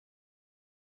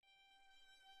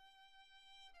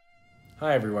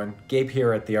Hi everyone, Gabe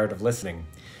here at The Art of Listening.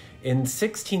 In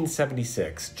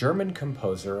 1676, German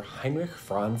composer Heinrich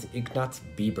Franz Ignatz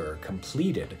Biber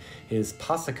completed his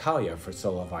Passacaglia for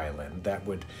solo violin that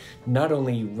would not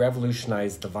only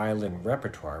revolutionize the violin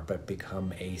repertoire, but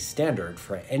become a standard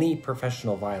for any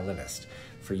professional violinist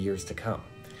for years to come.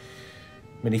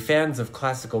 Many fans of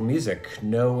classical music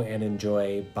know and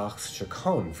enjoy Bach's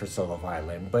Chaconne for solo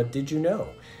violin, but did you know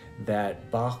that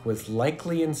Bach was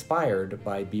likely inspired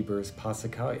by Biber's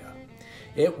Passacaglia?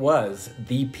 It was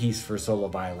the piece for solo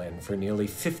violin for nearly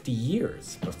 50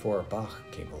 years before Bach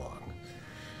came along.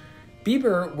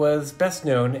 Biber was best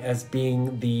known as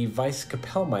being the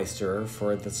Vice-Kapellmeister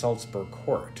for the Salzburg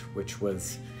court, which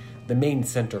was the main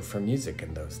center for music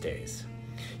in those days.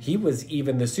 He was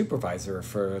even the supervisor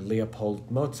for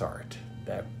Leopold Mozart,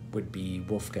 that would be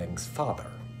Wolfgang's father.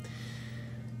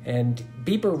 And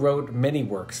Biber wrote many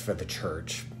works for the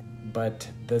church, but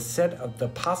the set of the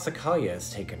Passacaglia is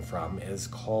taken from is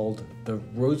called the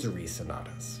Rosary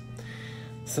Sonatas.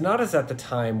 Sonatas at the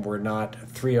time were not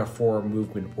 3 or 4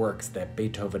 movement works that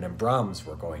Beethoven and Brahms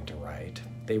were going to write.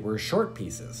 They were short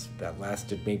pieces that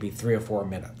lasted maybe 3 or 4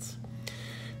 minutes.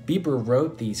 Biber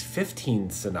wrote these 15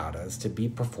 sonatas to be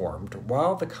performed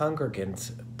while the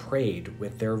congregants prayed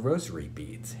with their rosary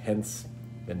beads, hence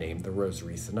the name the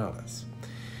Rosary Sonatas.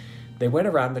 They went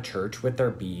around the church with their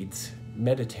beads,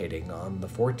 meditating on the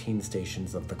 14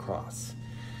 stations of the cross.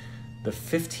 The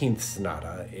 15th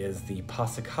sonata is the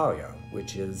Passacaglia,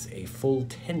 which is a full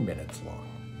 10 minutes long.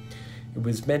 It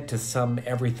was meant to sum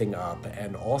everything up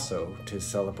and also to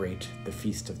celebrate the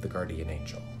Feast of the Guardian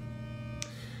Angel.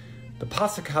 The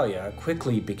Passacaglia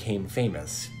quickly became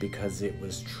famous because it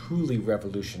was truly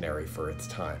revolutionary for its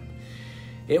time.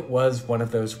 It was one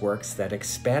of those works that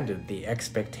expanded the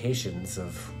expectations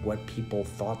of what people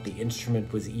thought the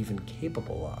instrument was even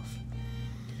capable of.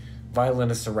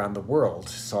 Violinists around the world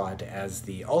saw it as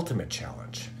the ultimate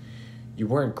challenge. You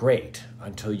weren't great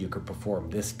until you could perform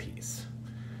this piece.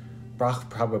 Bach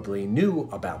probably knew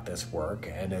about this work,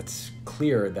 and it's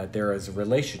clear that there is a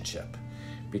relationship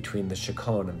between the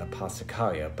Chaconne and the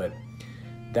Passacaglia, but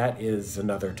that is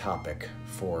another topic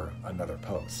for another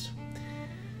post.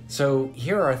 So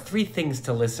here are 3 things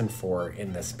to listen for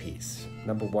in this piece.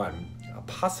 Number 1, a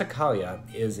Passacaglia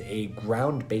is a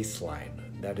ground bass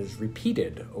line that is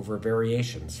repeated over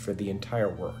variations for the entire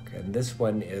work, and this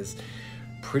one is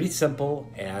pretty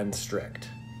simple and strict.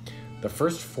 The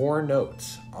first 4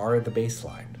 notes are the bass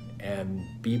line, and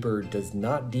Biber does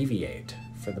not deviate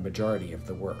for the majority of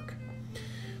the work.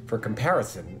 For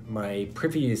comparison, my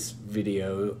previous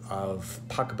video of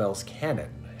Pachelbel's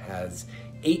Canon has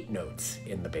 8 notes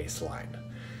in the bass line.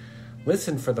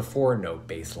 Listen for the 4-note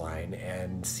bass line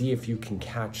and see if you can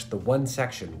catch the one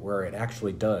section where it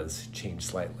actually does change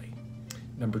slightly.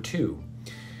 Number 2,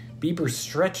 Biber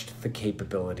stretched the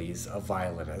capabilities of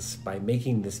violinists by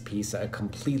making this piece a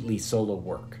completely solo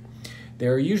work.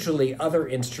 There are usually other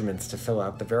instruments to fill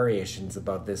out the variations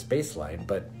above this bass line,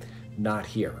 but not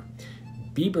here.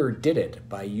 Biber did it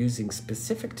by using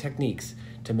specific techniques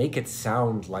to make it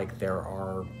sound like there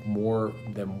are more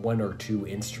than 1 or 2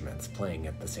 instruments playing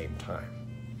at the same time.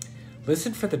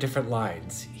 Listen for the different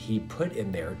lines he put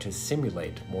in there to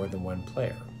simulate more than one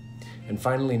player. And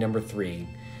finally, number 3,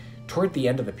 toward the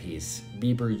end of the piece,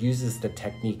 Biber uses the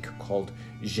technique called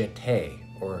jeté,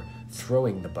 or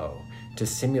throwing the bow, to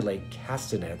simulate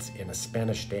castanets in a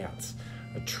Spanish dance,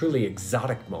 a truly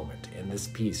exotic moment in this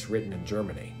piece written in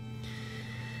Germany.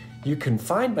 You can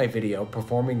find my video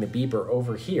performing the Biber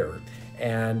over here,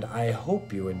 and I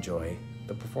hope you enjoy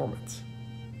the performance.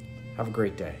 Have a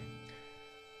great day.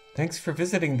 Thanks for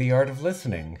visiting The Art of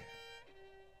Listening.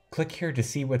 Click here to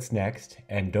see what's next,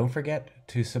 and don't forget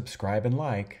to subscribe and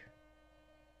like.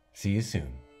 See you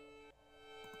soon.